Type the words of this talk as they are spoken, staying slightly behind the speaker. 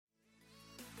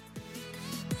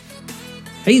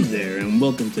Hey there, and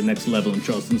welcome to Next Level in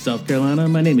Charleston, South Carolina.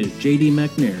 My name is JD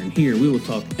McNair, and here we will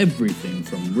talk everything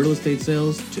from real estate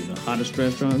sales to the hottest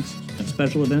restaurants and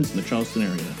special events in the Charleston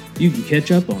area. You can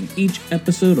catch up on each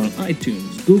episode on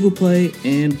iTunes, Google Play,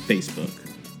 and Facebook.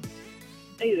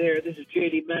 Hey there, this is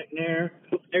JD McNair.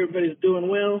 Hope everybody's doing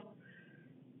well.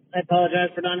 I apologize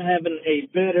for not having a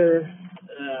better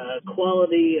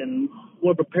quality and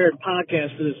more prepared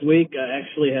podcast for this week. I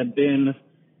actually have been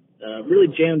really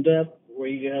jammed up.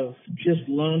 We have just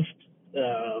launched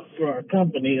for our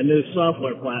company a new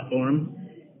software platform,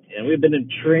 and we've been in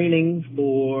training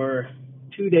for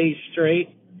 2 days straight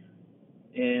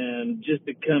and just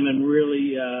becoming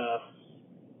really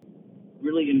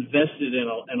invested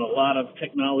in a lot of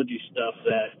technology stuff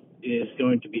that is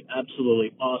going to be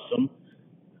absolutely awesome.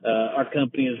 Our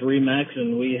company is Remax,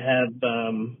 and we have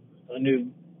a new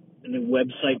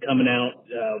website coming out.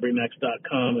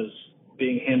 Remax.com is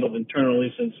being handled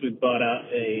internally since we bought out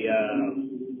a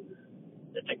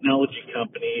technology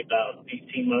company about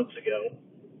 18 months ago.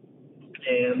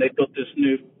 And they built this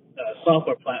new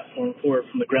software platform for it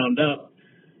from the ground up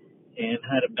and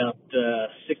had about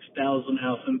 6,000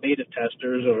 alpha and beta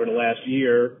testers over the last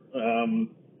year,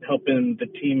 helping the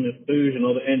team at Booz and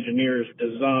all the engineers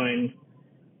design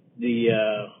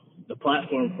the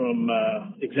platform from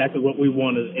exactly what we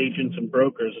want as agents and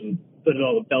brokers, and put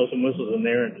all the bells and whistles in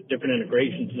there and different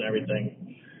integrations and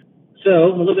everything.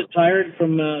 So I'm a little bit tired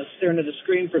from staring at the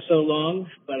screen for so long,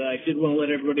 but I did want to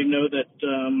let everybody know that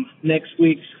next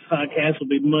week's podcast will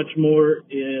be much more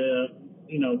in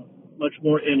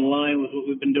line with what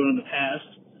we've been doing in the past.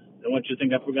 I don't want you to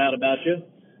think I forgot about you.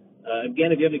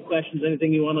 Again, if you have any questions,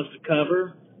 anything you want us to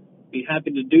cover, be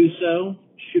happy to do so.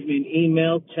 Shoot me an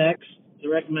email, text,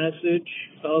 direct message,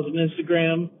 follow us on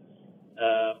Instagram,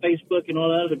 Facebook, and all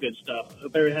that other good stuff.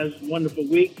 Hope everybody has a wonderful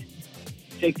week.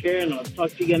 Take care, and I'll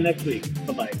talk to you again next week.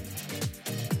 Bye-bye.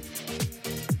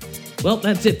 Well,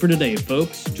 that's it for today,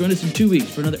 folks. Join us in 2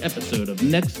 weeks for another episode of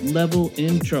Next Level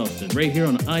in Charleston, right here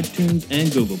on iTunes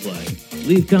and Google Play.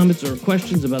 Leave comments or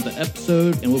questions about the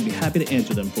episode, and we'll be happy to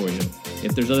answer them for you.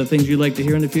 If there's other things you'd like to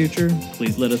hear in the future,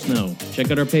 please let us know.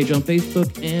 Check out our page on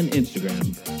Facebook and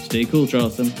Instagram. Stay cool,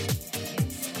 Charleston.